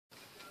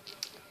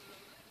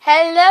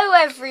Hello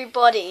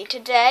everybody,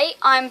 today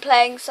I'm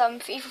playing some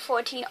FIFA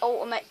 14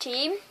 Ultimate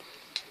Team,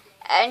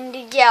 and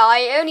yeah,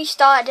 I only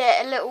started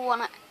it a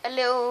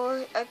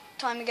little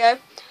time ago.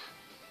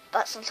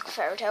 That sounds like a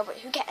fairy tale, but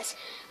who cares?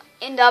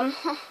 Yeah,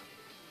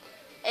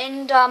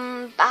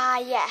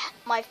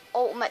 my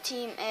Ultimate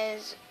Team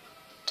is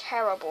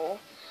terrible.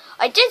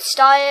 I did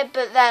start it,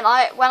 but then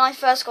when I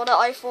first got it,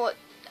 I thought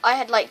I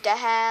had like De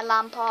Gea,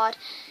 Lampard,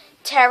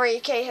 Terry,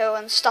 Cahill,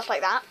 and stuff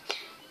like that.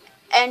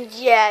 And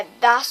yeah,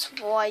 that's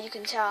why you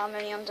can tell I'm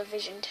only on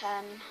Division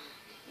 10.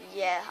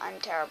 Yeah, I'm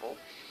terrible.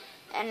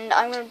 And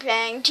I'm going to be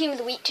playing Team of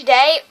the Week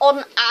today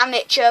on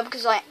Amateur,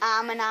 because I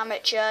am an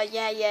amateur.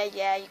 Yeah,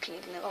 you can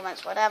leave in the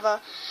comments, whatever.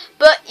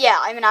 But yeah,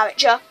 I'm an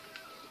amateur.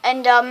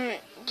 And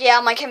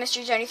yeah, my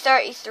chemistry is only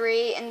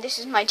 33, and this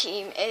is my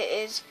team. It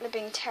is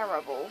flipping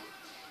terrible.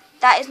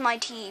 That is my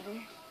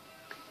team.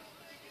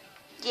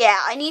 Yeah,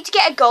 I need to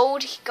get a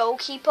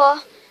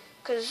goalkeeper.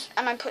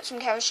 And I put some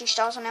chemistry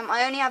stars on him.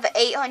 I only have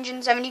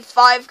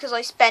 875 because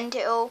I spent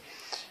it all.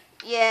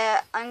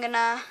 Yeah, I'm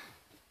gonna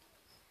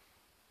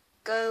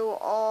go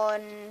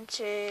on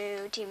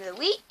to Team of the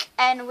Week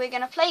and we're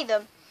gonna play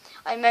them.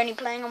 I'm only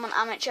playing them on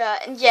amateur,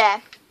 and yeah,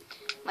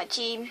 my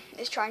team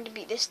is trying to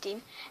beat this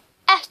team.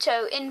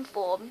 Eto in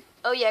form.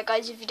 Oh yeah,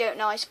 guys, if you don't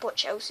know, I support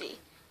Chelsea.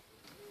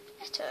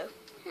 Eto.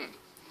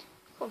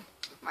 Cool.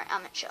 Right,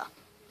 amateur.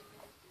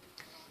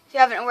 If you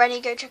haven't already,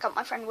 go check out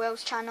my friend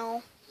Will's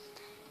channel.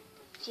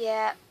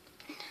 Yeah,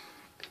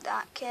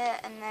 that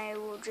kit, and they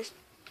will just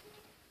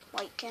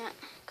like it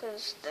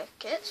because the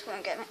kits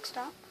won't get mixed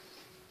up.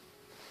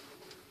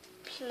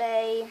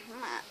 Play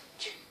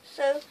match.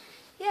 So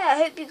yeah, I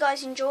hope you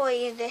guys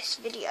enjoy this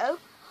video.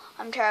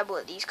 I'm terrible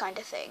at these kind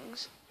of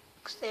things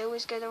because they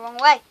always go the wrong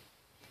way.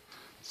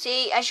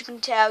 See, as you can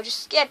tell,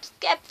 just skip.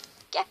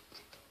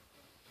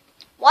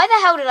 Why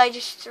the hell did I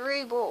just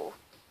throw ball?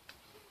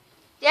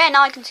 Yeah,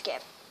 now I can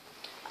skip.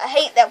 I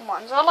hate them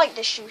ones. I like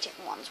the shooting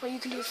ones where you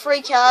can do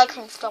free kick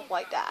and stuff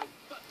like that.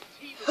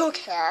 Who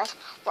cares?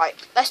 Right,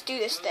 let's do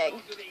this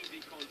thing.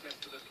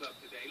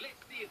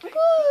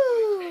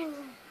 Woo!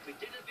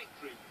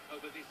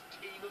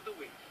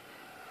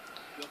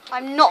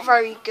 I'm not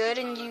very good,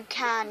 and you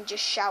can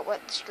just shout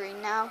at the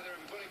screen now.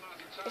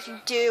 If you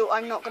do,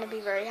 I'm not going to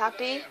be very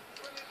happy.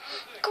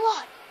 Go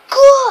on!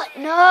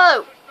 Good!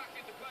 No!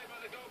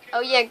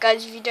 Oh yeah,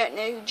 guys, if you don't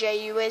know who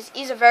JU is,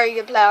 he's a very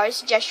good player. I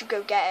suggest you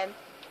go get him.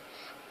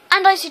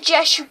 And I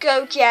suggest you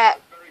go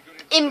get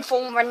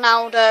Inform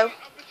Ronaldo.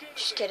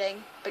 Just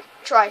kidding, but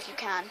try if you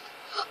can.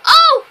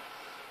 Oh!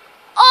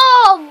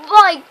 Oh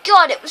my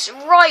god, it was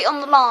right on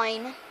the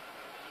line.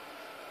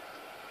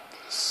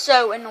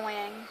 So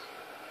annoying.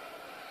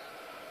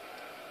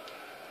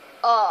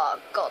 Oh,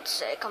 God's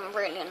sake, I'm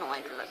really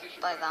annoyed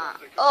by that.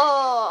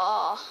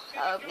 Oh,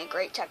 that would be a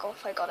great tackle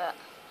if I got it.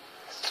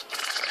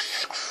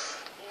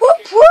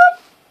 Whoop,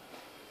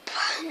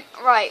 whoop.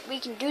 Right, we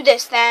can do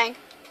this thing.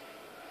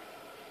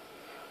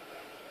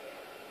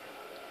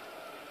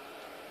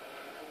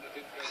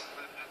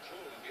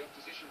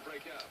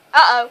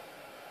 Uh-oh.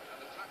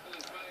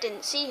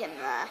 Didn't see him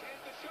there.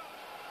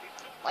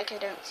 Like I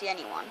don't see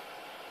anyone.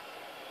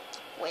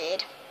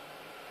 Weird.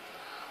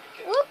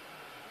 Whoop.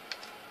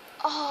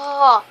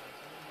 Oh.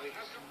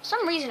 For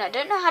some reason I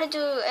don't know how to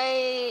do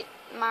a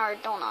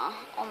Maradona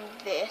on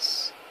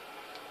this.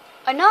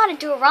 I know how to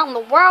do around the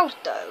world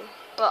though,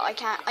 but I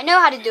can't. I know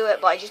how to do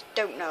it, but I just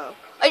don't know.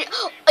 I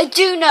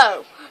do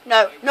know.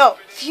 No.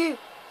 Phew.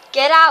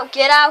 Get out.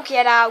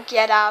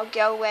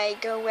 Go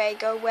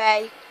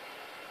away.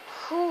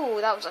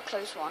 Ooh, that was a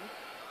close one.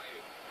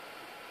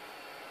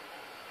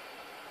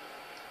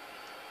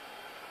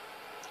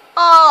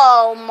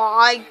 Oh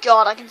my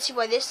god, I can see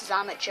why this is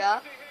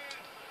amateur.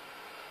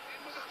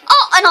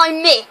 Oh, and I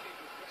missed.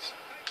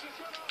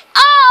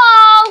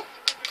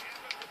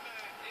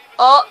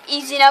 Oh,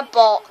 he's in a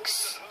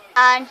box.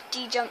 And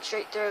he jumped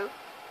straight through.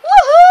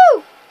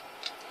 Woohoo!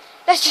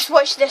 Let's just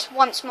watch this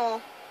once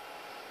more.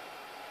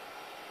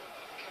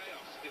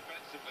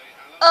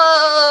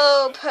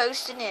 Oh,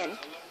 posting in.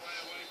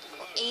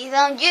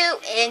 Either you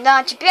and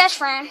not your best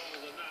friend.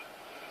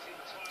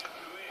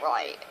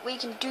 Right, we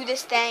can do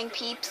this thing,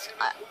 peeps.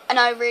 And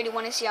I really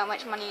want to see how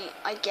much money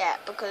I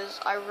get, because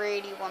I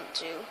really want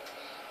to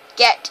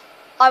get.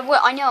 I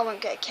know I won't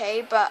get a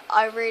K, but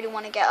I really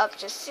want to get up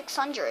to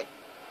 600.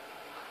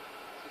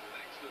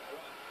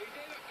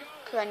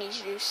 Because I need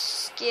to do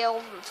skill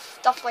and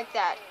stuff like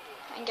that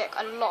and get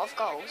a lot of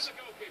goals.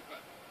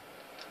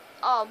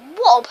 Oh,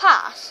 what a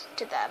pass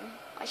to them.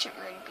 I shouldn't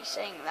really be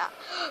saying that,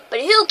 but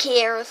who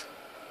cares?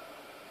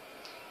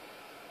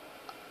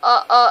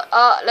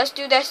 Let's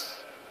do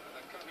this.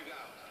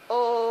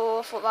 Oh,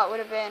 I thought that would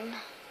have been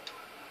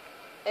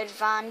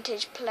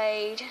advantage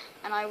played,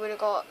 and I would have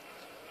got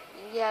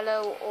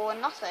yellow or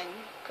nothing,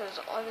 because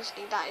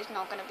obviously that is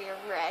not going to be a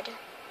red.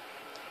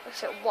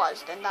 If it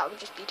was, then that would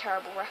just be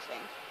terrible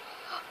reffing.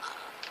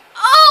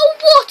 Oh,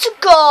 what a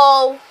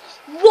goal!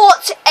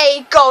 What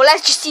a goal!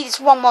 Let's just see this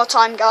one more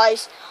time,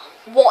 guys.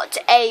 What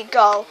a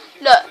goal.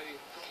 Look.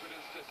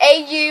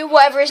 AU,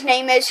 whatever his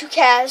name is, who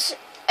cares?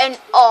 And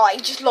oh, he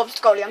just loves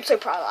the goalie. I'm so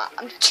proud of that.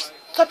 I'm just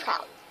so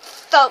proud.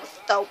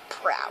 So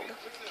proud.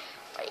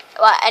 Right.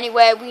 Well,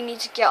 anyway, we need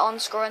to get on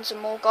scoring some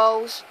more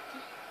goals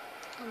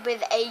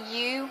with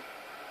AU,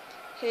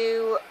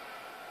 who,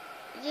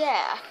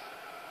 yeah.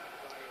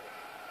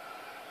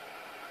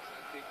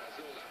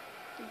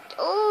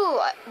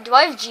 Oh, do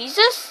I have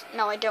Jesus?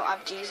 No, I don't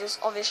have Jesus.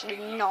 Obviously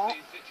not,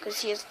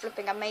 because he is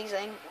flipping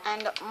amazing,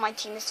 and my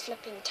team is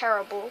flipping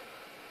terrible.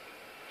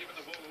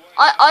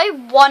 I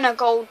won a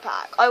gold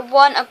pack. I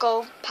won a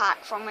gold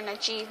pack from an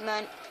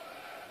achievement,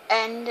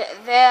 and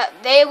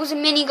there was a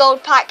mini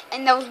gold pack,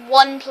 and there was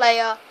one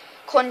player,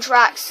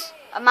 contracts,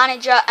 a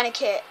manager, and a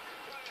kit.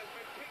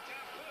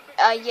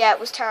 Yeah, it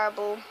was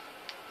terrible.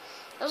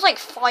 There was like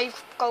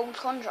 5 gold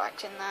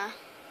contracts in there.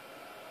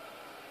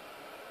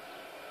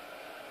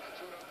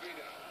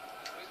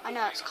 I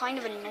know, it's kind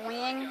of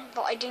annoying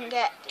that I didn't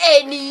get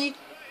any,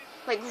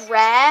 like,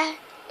 rare.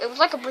 It was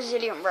like a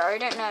Brazilian rare. I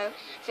don't know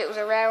if it was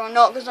a rare or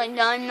not, because I'm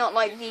not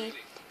like the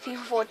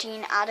FIFA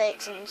 14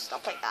 addicts and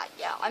stuff like that.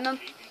 Yeah, I'm a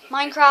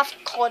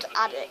Minecraft COD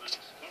addict.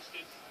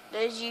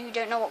 Those of you who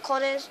don't know what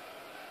COD is,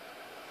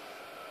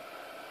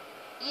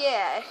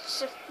 yeah,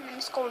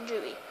 it's Call of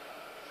Duty.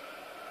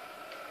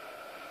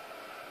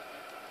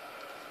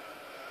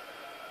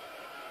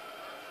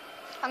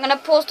 I'm going to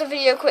pause the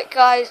video quick,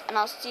 guys, and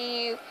I'll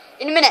see you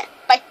in a minute.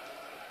 Bye.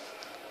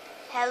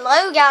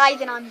 Hello, guys,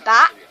 and I'm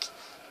back.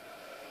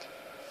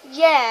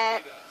 Yeah,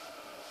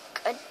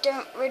 I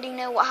don't really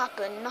know what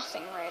happened.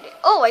 Nothing, really.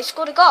 Oh, I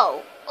scored a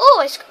goal.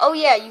 Oh,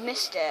 yeah, you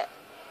missed it.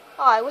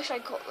 Oh, I wish I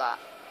got that.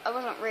 I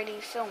wasn't really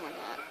filming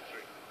it.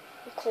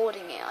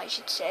 Recording it, I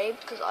should say,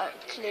 because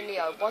clearly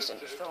I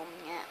wasn't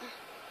filming it.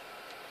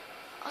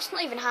 It's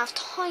not even half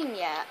time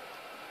yet.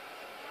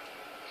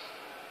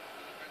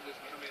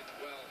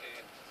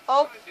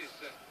 Oh.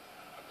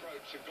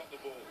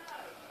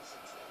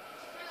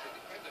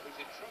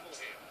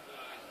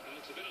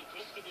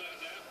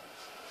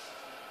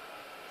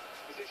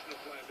 Positional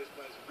play of this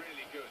player is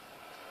really good.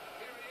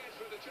 Here he is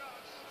with the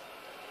chance.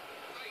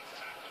 Great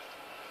tackle.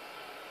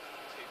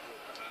 Keeper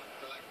will come out and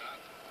collect that.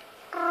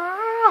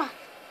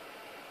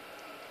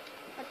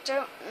 I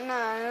don't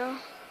know.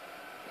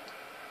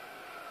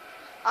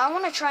 I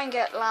want to try and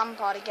get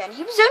Lampard again.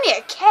 He was only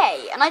a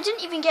K, and I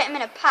didn't even get him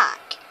in a pack.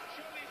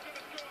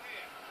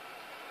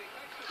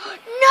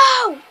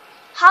 No!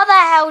 How the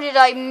hell did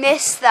I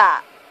miss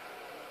that?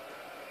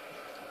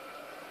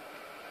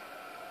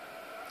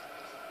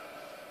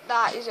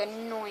 That is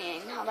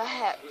annoying. How the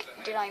heck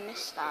did I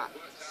miss that?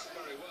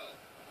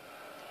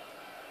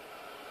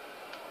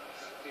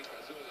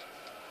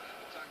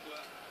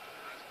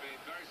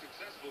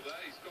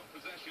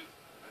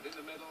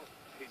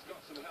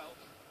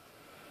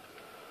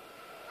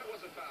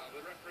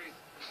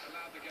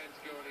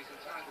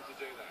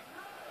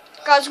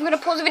 Guys, I'm going to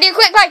pause the video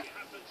quick. Bye.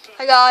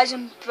 Hi guys,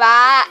 I'm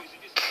back.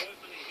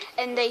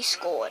 And they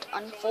scored.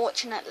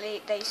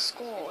 Unfortunately, they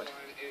scored.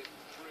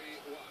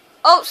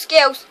 Oh,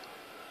 skills.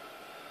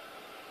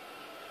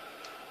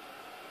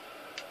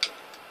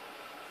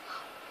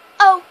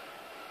 Oh.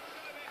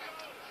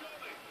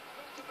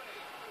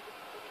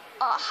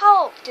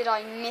 How did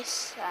I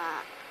miss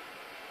that?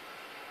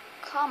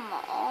 Come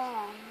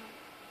on.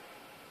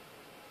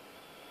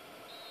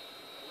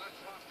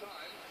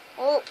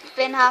 Oh, it's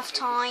been half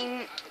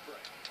time.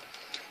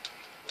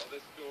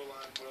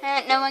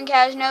 No one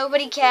cares,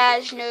 nobody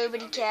cares,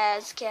 nobody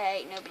cares,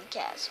 okay, nobody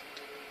cares.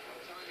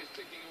 Time is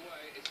ticking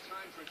away, it's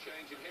time for a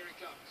change, and here it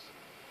comes.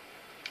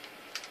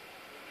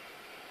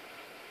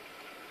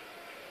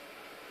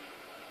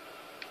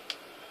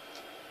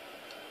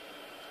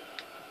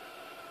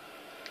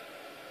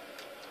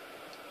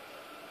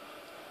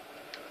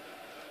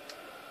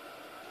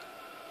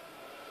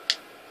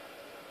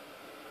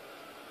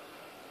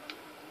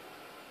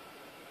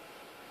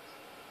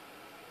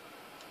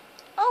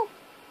 Oh.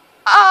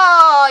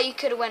 Oh, you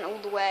could have went all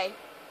the way.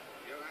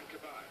 There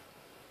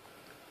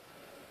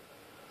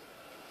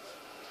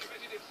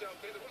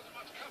wasn't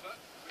much cover,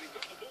 but he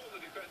got the ball, the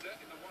defender,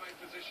 in the wide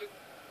position.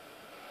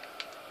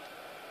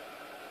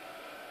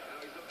 Now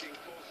he's looking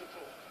for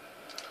support.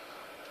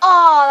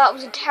 Oh, that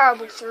was a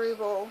terrible through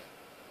ball.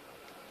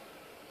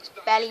 It's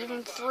barely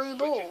even through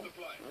ball.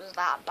 It was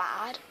that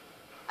bad.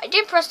 I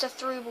did press the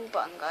through ball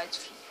button, guys,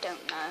 if you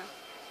don't know.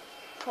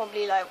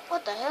 Probably like,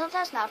 what the hell,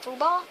 that's not through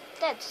ball?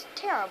 That's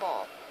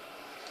terrible.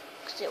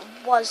 Because it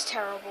was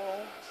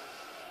terrible.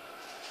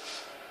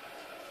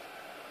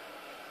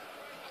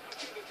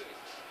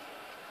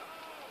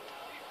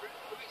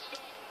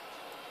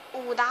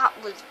 Oh, that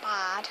was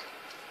bad.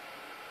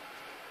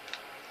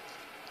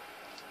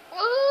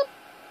 Whoop.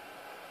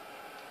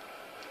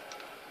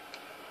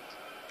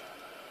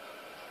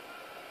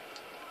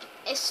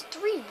 It's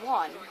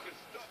 3-1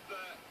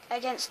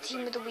 against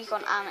Team of the Week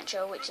on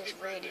Amateur, which is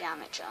really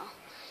amateur.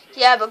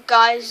 Yeah, but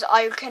guys,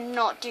 I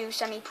cannot do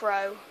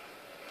semi-pro.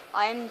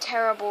 I am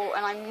terrible,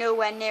 and I'm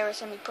nowhere near a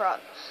semi-pro.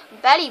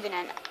 I'm barely even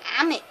an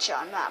amateur,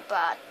 I'm that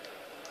bad.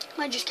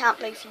 I just can't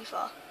play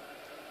FIFA.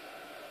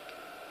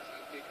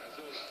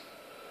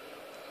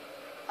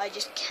 I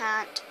just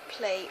can't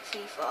play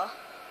FIFA.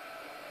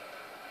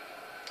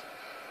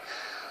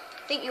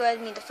 I think you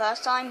heard me the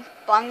first time,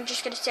 but I'm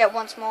just going to say it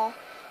once more.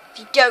 If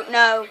you don't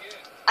know,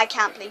 I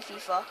can't play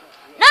FIFA.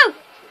 No!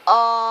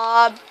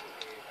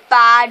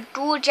 Bad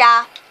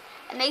Georgia.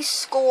 And they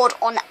scored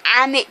on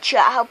amateur.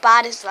 How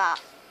bad is that?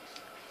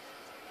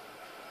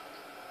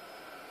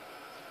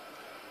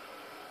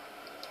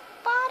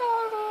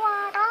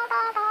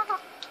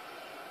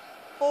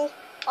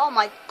 Oh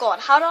my god,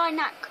 how did I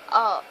knack?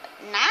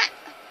 Knack?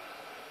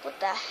 What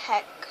the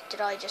heck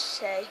did I just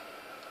say?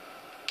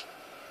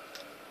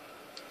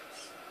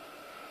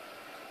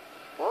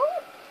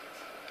 What?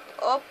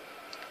 Up.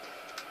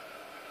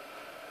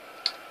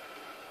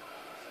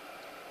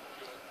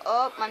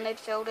 Oh, my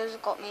midfielders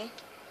have got me.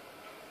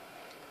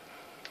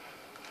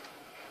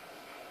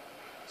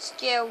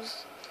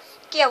 Skills.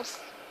 Skills.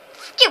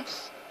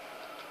 Skills.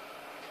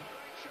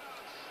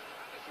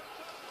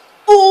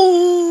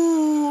 Ooh.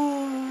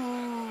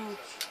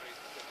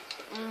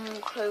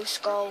 Close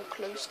goal,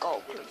 close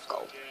goal, close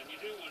goal.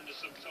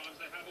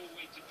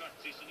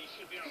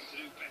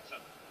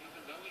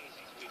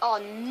 Oh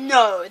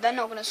no, they're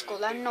not going to score,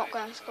 they're not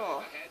going to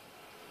score.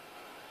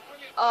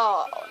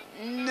 Oh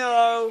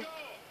no.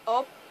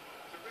 Oh.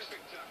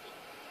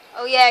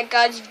 Oh yeah,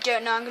 guys, if you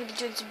don't know, I'm going to be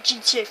doing some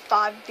GTA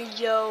 5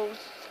 videos.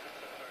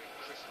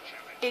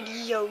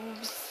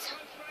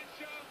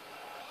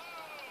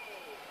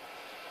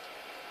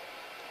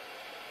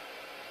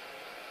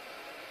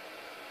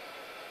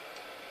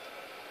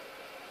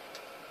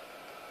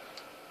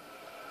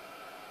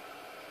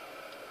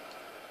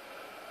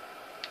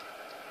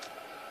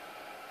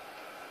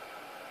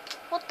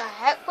 What the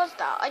heck was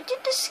that? I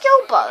did the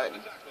skill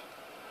button.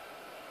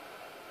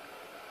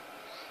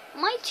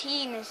 My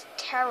team is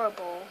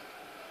terrible.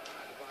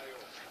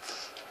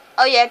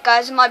 Oh yeah,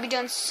 guys, I might be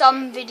doing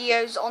some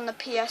videos on the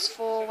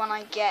PS4 when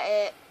I get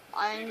it.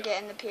 I'm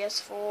getting the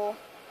PS4.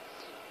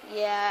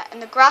 Yeah,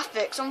 and the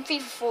graphics on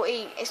FIFA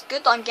 14. It's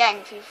good that I'm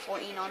getting FIFA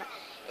 14 on it.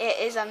 It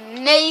is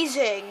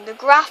amazing. The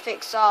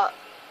graphics are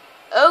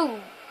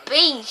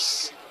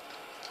obese.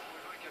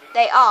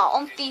 They are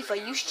on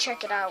FIFA. You should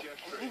check it out.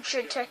 You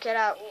should check it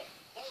out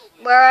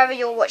wherever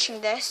you're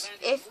watching this.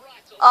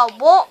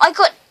 What? I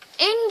got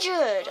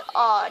injured.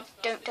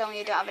 Don't tell me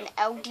you don't have an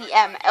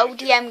LDM.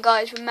 LDM,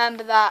 guys,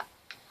 remember that.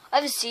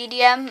 I have a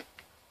CDM.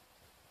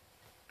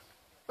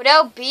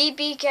 Without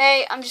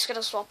BBK, I'm just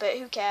gonna swap it.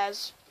 Who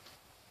cares?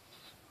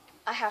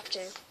 I have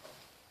to.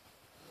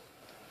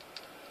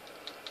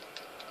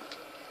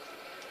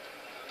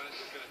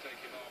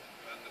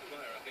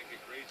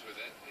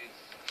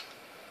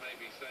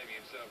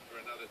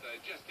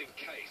 Just in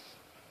case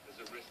there's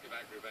a risk of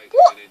aggravating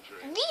What? an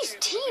injury. These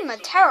teams are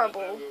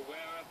terrible.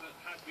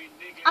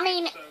 I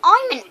mean,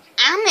 I'm an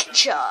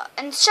amateur,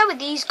 and so are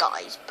these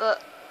guys,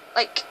 but,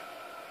 like,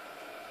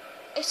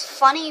 it's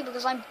funny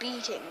because I'm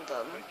beating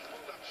them.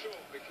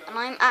 And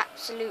I'm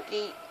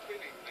absolutely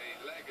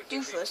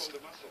doofus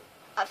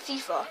at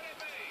FIFA.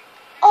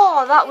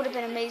 Oh, that would have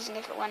been amazing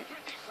if it went.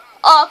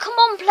 Oh, come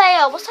on,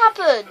 player, what's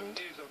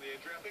happened?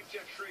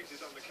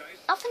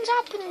 Nothing's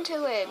happened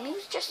to him. He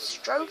was just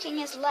stroking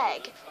his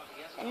leg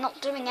and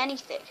not doing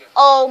anything.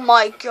 Oh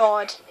my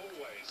god.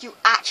 You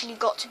actually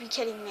got to be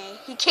kidding me.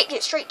 He kicked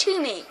it straight to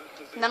me.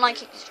 And then I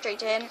kicked it straight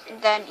to him.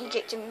 And then he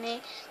kicked it to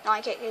me. Now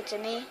I kicked it to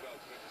me.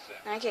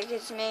 And I kicked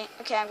it to me.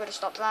 Okay, I'm going to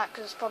stop that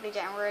because it's probably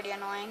getting really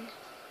annoying.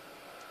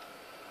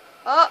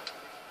 Oh.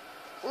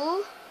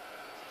 Ooh.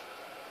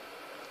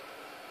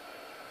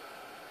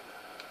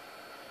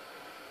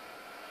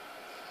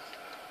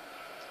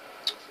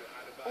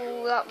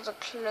 Oh, that was a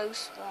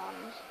close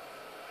one.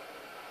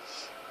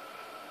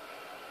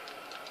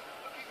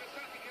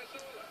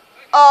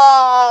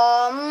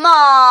 Oh,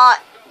 my.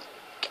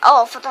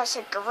 Oh, for that's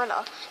a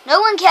gorilla. No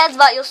one cares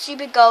about your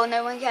stupid goal.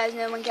 No one cares.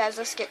 No one cares.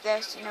 Let's skip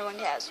this. No one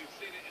cares.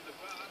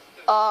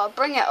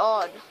 Bring it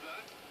on.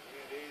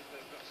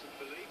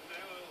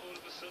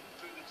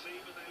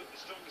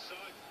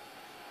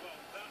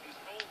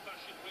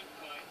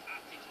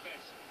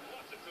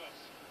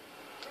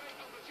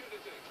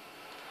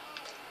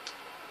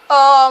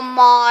 Oh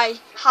my,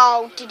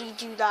 how did he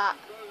do that?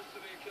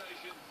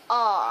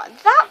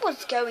 That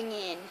was going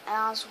in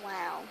as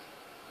well.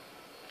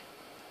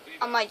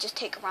 I might just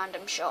take a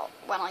random shot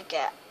when I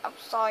get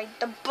outside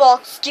the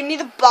box. Give me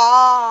the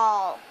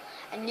ball.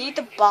 I need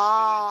the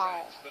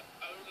ball.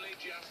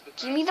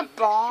 Give me the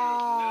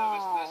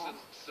ball.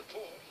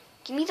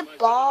 Give me the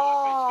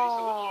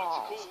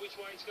ball.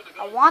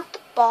 I want the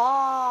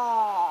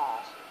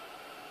ball.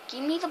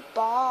 Give me the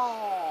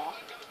ball.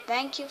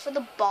 Thank you for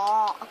the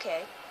ball.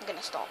 Okay, I'm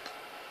gonna stop.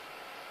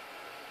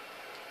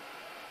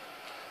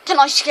 Can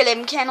I skill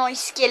him? Can I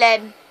skill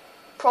him?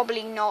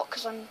 Probably not,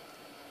 because I'm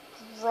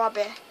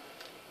rubbish.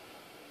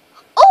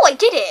 Oh, I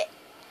did it!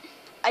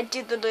 I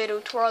did the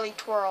little twirly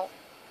twirl.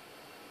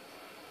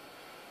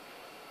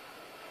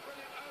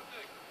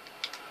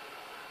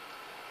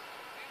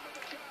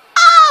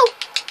 Oh!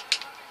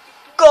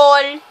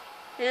 Gol.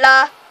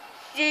 La.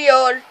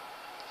 Gol.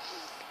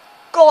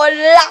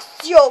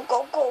 Golacio,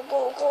 go, go,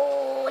 go,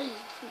 goal,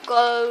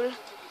 goal.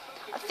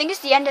 I think it's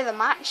the end of the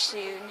match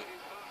soon.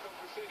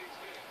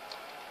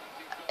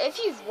 If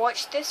you've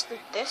watched this for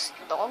this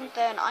long,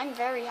 then I'm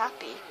very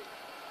happy.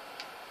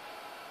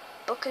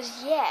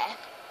 Because, yeah.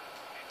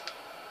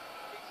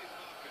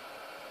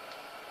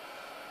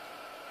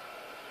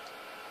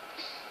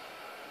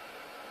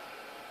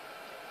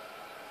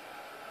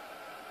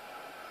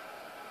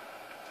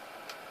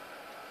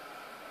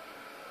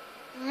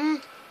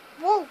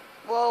 Whoa,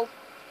 whoa.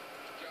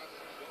 Just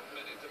 1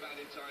 minute of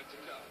added time to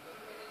come.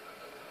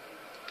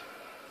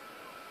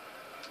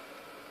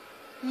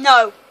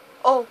 No.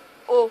 Oh.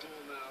 Ball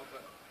now,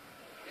 but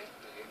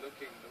definitely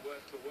looking the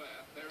worse for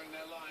wear, clearing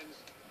their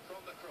lines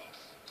from the cross.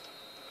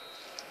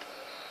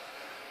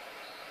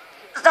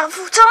 Is that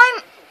full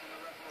time?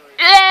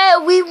 Yeah,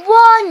 we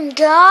won,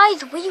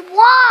 guys. We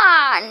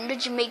won. The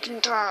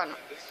Jamaican turn.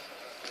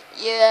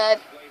 Yeah.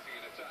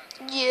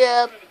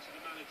 Yeah.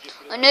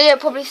 I know they're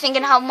probably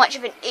thinking how much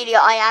of an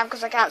idiot I am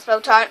because I can't spell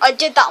turn. I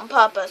did that on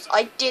purpose.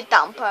 I did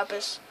that on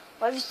purpose.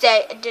 Whatever you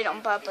say, I did it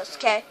on purpose,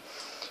 okay?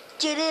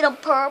 Did it on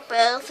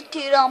purpose.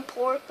 Did it on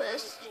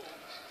purpose.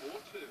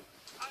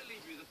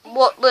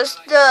 What was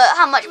the...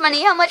 How much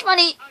money? How much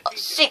money?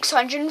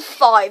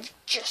 605.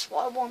 Just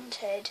what I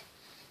wanted.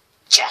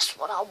 Just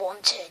what I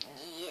wanted.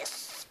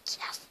 Yes.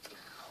 Yes.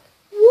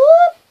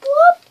 Whoop,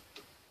 whoop.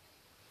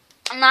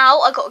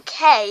 Now I got a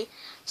K.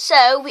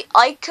 So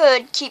I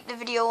could keep the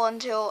video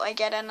until I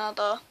get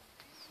another,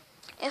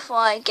 if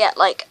I get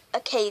like a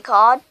K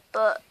card,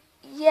 but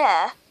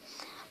yeah,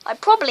 I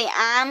probably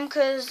am,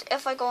 because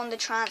if I go on the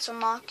transfer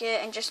market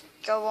and just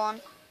go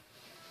on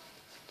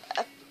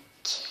a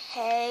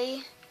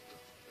K,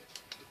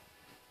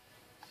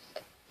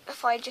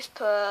 if I just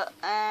put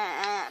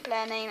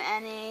player name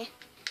any,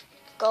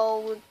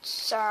 gold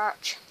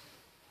search.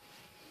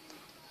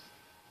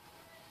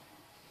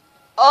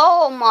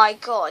 Oh my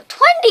god,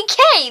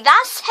 20k,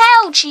 that's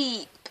hell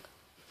cheap.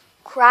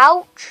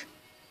 Crouch,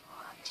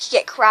 you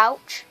get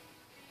Crouch,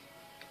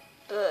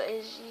 but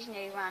he's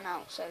nearly ran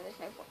out, so there's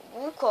no problem.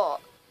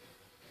 Walcott,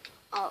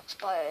 oh,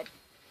 expired.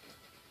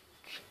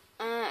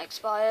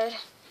 Expired.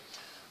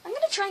 I'm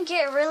gonna try and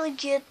get a really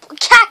good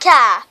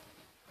KAKA.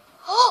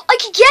 Oh, I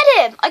can get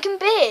him. I can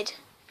bid.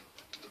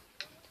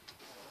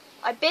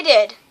 I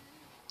bidded.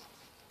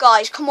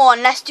 Guys, come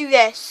on, let's do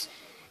this.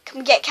 Can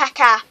we get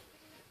KAKA?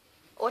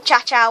 Or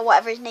Cha-Cha,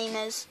 whatever his name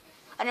is.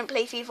 I don't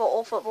play FIFA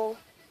or football.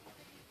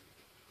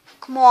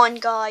 Come on,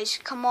 guys.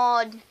 Come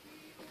on.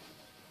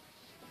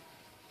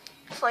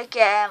 If I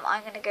get him,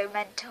 I'm going to go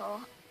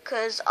mental.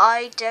 Because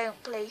I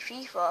don't play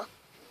FIFA.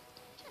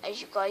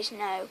 As you guys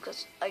know.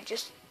 Because I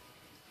just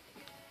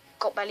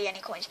got barely any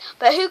coins.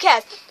 But who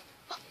cares?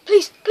 Oh,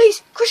 please,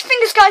 please. Cross your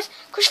fingers, guys.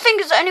 Cross your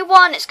fingers. Only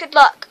one. It's good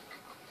luck.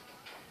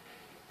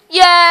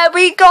 Yeah,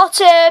 we got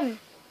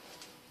him.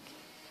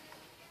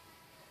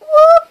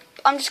 Whoop.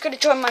 I'm just going to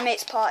join my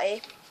mate's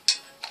party.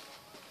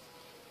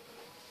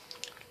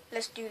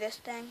 Let's do this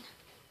thing.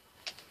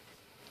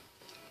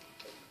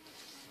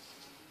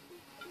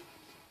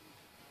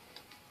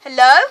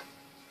 Hello?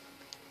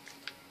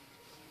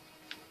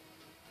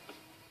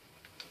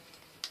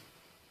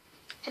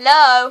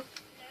 Hello?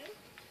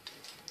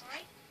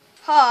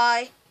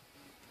 Hi.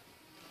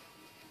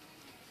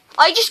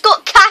 I just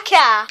got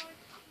KAKA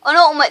on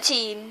Ultimate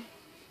Team.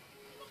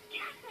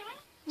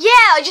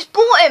 Yeah, I just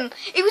bought him.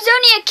 It was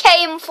only a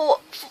K and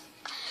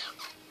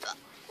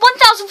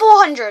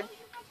 1,400.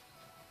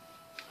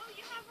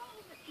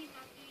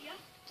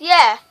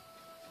 Yeah.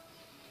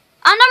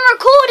 And I'm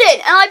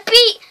recording, and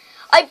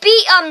I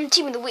beat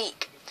Team of the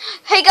Week.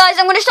 Hey guys,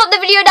 I'm gonna stop the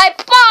video now.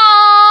 Bye.